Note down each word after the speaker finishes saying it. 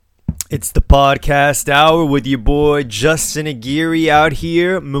It's the podcast hour with your boy Justin Aguirre out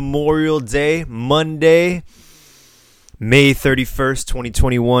here. Memorial Day, Monday, May 31st,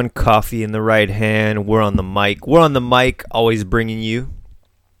 2021. Coffee in the right hand. We're on the mic, always bringing you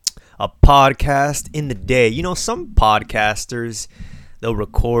a podcast in the day. You know, some podcasters, they'll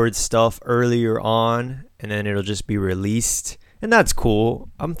record stuff earlier on and then it'll just be released. And that's cool.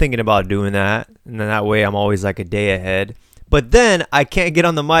 I'm thinking about doing that. And then that way I'm always like a day ahead. But then I can't get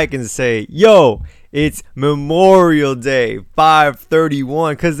on the mic and say, yo, it's Memorial Day,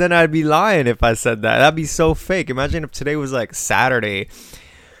 5/31, because then I'd be lying if I said that. That'd be so fake. Imagine if today was like Saturday,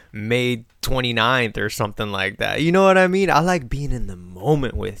 May 29th or something like that. You know what I mean? I like being in the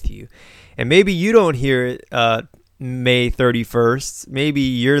moment with you. And maybe you don't hear it May 31st. Maybe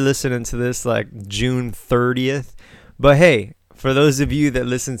you're listening to this like June 30th. But hey, for those of you that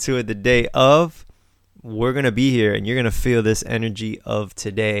listen to it the day of, we're going to be here and you're going to feel this energy of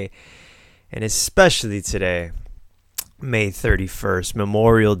today. And especially today, May 31st,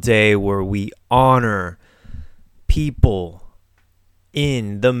 Memorial Day, where we honor people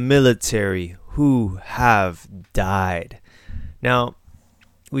in the military who have died. Now,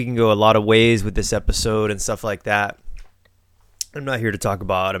 we can go a lot of ways with this episode and stuff like that. I'm not here to talk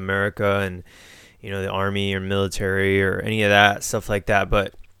about America and, you know, the army or military or any of that stuff like that,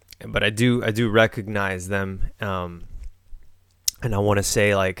 but I do recognize them, and I want to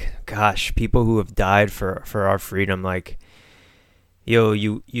say, like, gosh, people who have died for our freedom, like, yo,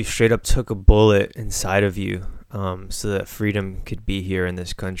 you straight up took a bullet inside of you, so that freedom could be here in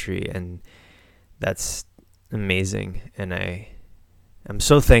this country, and that's amazing, and I'm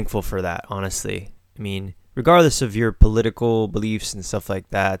so thankful for that, honestly. I mean, regardless of your political beliefs and stuff like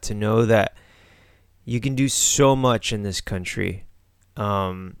that, to know that you can do so much in this country,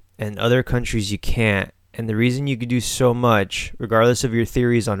 and other countries you can't. And the reason you could do so much, regardless of your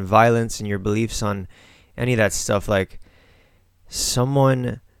theories on violence and your beliefs on any of that stuff, like,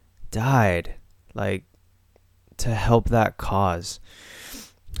 someone died, like, to help that cause.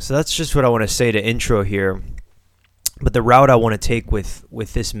 So that's just what I want to say to intro here. But the route I want to take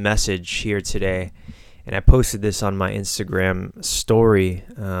with this message here today, and I posted this on my Instagram story,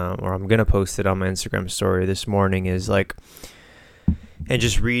 or I'm going to post it on my Instagram story this morning, is like, and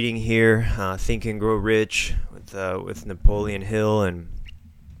just reading here, Think and Grow Rich with Napoleon Hill, and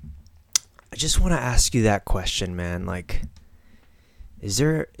I just want to ask you that question, man. Like, is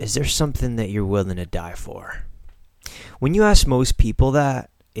there something that you're willing to die for? When you ask most people that,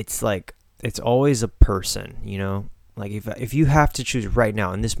 it's like, it's always a person, you know? Like, if you have to choose right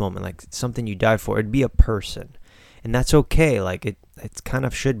now in this moment, like, something you died for, it'd be a person, and that's okay. Like, it kind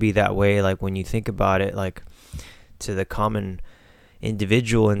of should be that way. Like, when you think about it, like, to the common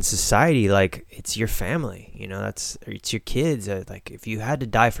individual in society, like, it's your family, you know, it's your kids. Like, if you had to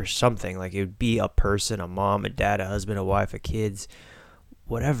die for something, like, it would be a person, a mom, a dad, a husband, a wife, a kids,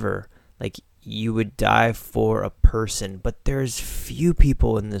 whatever. Like, you would die for a person. But there's few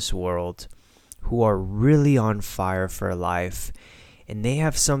people in this world who are really on fire for life, and they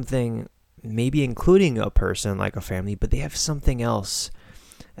have something, maybe including a person like a family, but they have something else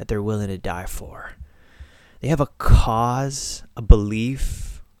that they're willing to die for. They have a cause, a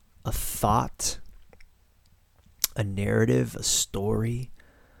belief, a thought, a narrative, a story.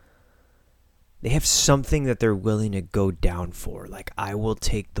 They have something that they're willing to go down for. Like, I will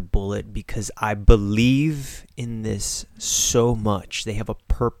take the bullet because I believe in this so much. They have a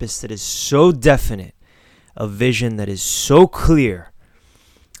purpose that is so definite, a vision that is so clear,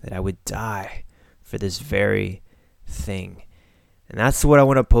 that I would die for this very thing. And that's what I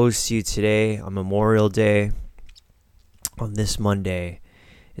want to pose to you today on Memorial Day, on this Monday,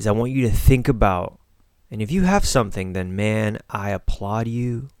 is I want you to think about, and if you have something, then man, I applaud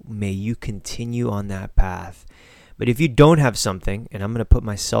you. May you continue on that path. But if you don't have something, and I'm going to put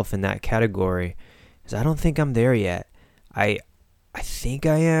myself in that category, because I don't think I'm there yet. I think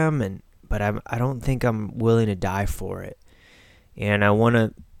I am, but I don't think I'm willing to die for it. And I want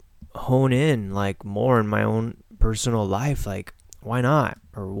to hone in, like, more in my own personal life, like, why not?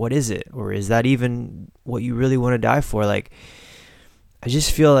 Or what is it? Or is that even what you really want to die for? Like, I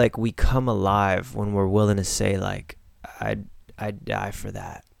just feel like we come alive when we're willing to say, like, I'd die for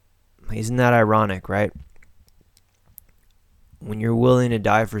that. Isn't that ironic, right? When you're willing to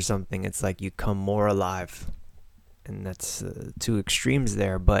die for something, it's like you come more alive. And that's two extremes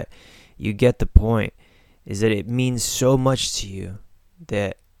there, but you get the point, is that it means so much to you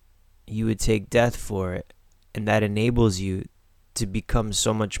that you would take death for it, and that enables you to become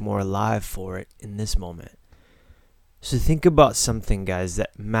so much more alive for it in this moment. So think about something, guys,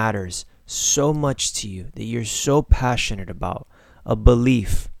 that matters so much to you, that you're so passionate about, a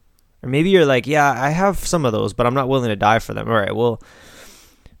belief, Or maybe you're like, yeah, I have some of those, but I'm not willing to die for them. All right, well,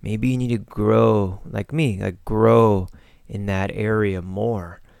 maybe you need to grow like me, like grow in that area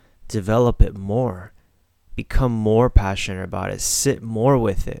more, develop it more, become more passionate about it, sit more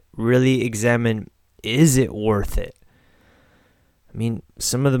with it, really examine, is it worth it? I mean,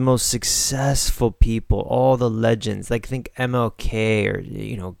 some of the most successful people, all the legends, like think MLK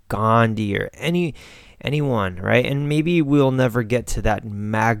or, Gandhi or anyone, right? And maybe we'll never get to that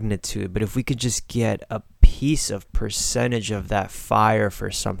magnitude, but if we could just get a piece of percentage of that fire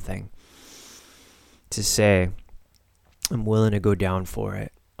for something to say, I'm willing to go down for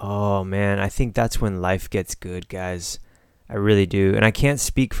it. Oh man, I think that's when life gets good, guys. I really do. And I can't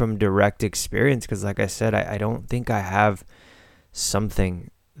speak from direct experience because like I said, I don't think I have something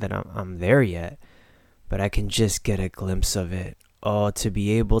that I'm there yet, but I can just get a glimpse of it. Oh, to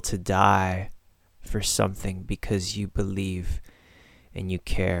be able to die for something because you believe and you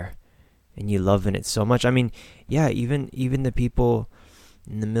care and you love in it so much. I mean, yeah, even the people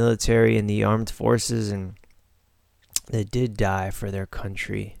in the military and the armed forces and that did die for their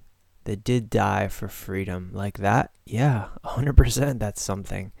country, that did die for freedom like that. Yeah, 100% that's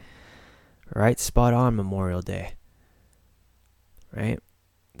something. Right? Spot on, Memorial Day. Right?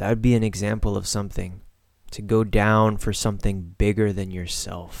 That would be an example of something. To go down for something bigger than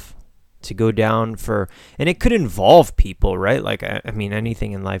yourself. To go down for, and it could involve people, right? Like, I mean,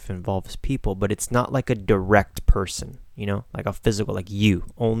 anything in life involves people, but it's not like a direct person, like a physical, like you,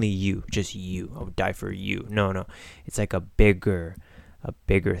 only you, just you. I would die for you. No. It's like a bigger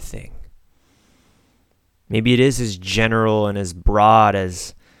thing. Maybe it is as general and as broad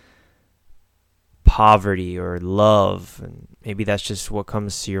as poverty or love, and maybe that's just what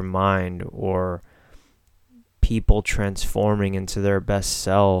comes to your mind, or people transforming into their best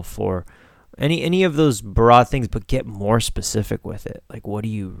self, or any of those broad things, but get more specific with it. Like, what are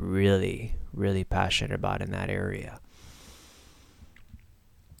you really, really passionate about in that area?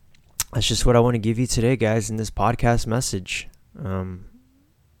 That's just what I want to give you today, guys, in this podcast message.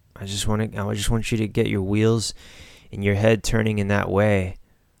 I just want you to get your wheels in your head turning in that way.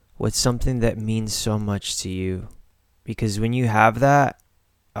 What's something that means so much to you? Because when you have that,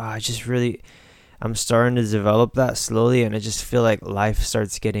 I'm starting to develop that slowly, and I just feel like life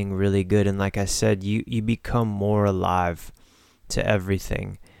starts getting really good. And like I said, you become more alive to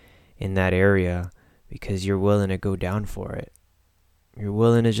everything in that area because you're willing to go down for it. You're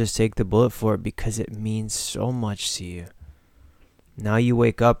willing to just take the bullet for it because it means so much to you. Now you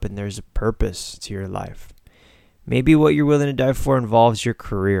wake up and there's a purpose to your life. Maybe what you're willing to die for involves your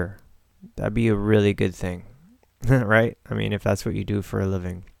career. That'd be a really good thing, right? I mean, if that's what you do for a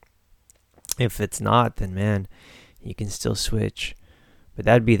living. If it's not, then man, you can still switch. But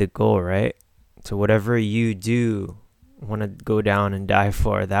that'd be the goal, right? So whatever you do want to go down and die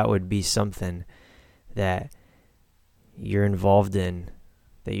for, that would be something that you're involved in,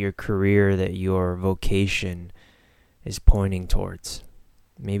 that your career, that your vocation is pointing towards.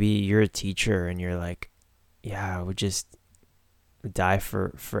 Maybe you're a teacher and you're like, yeah, I would just die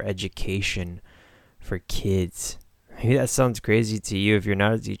for education for kids. Maybe that sounds crazy to you if you're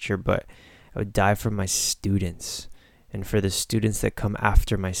not a teacher, but I would die for my students and for the students that come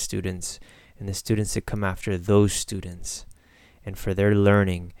after my students and the students that come after those students, and for their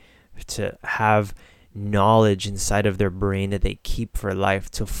learning, to have knowledge inside of their brain that they keep for life,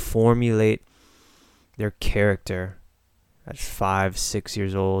 to formulate their character at 5, 6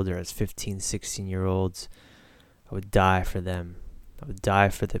 years old or as 15, 16-year-olds. I would die for them. I would die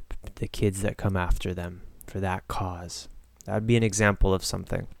for the kids that come after them, for that cause. That would be an example of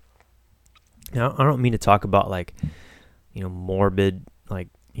something. Now, I don't mean to talk about morbid,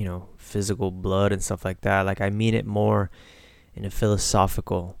 physical blood and stuff like that. Like, I mean it more in a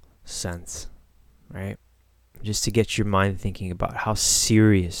philosophical sense, right? Just to get your mind thinking about how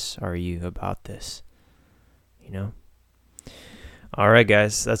serious are you about this, All right,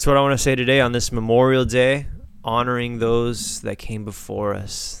 guys, that's what I want to say today on this Memorial Day, honoring those that came before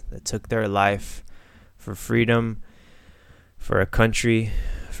us, that took their life for freedom, for a country,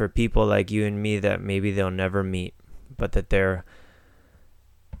 for people like you and me that maybe they'll never meet, but that their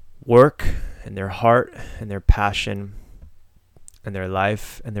work and their heart and their passion and their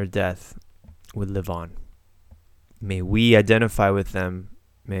life and their death would live on. May we identify with them.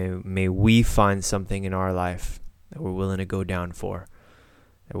 May we find something in our life that we're willing to go down for,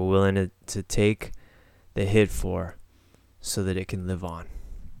 that we're willing to take the hit for, so that it can live on.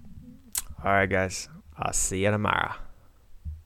 All right, guys. I'll see you tomorrow.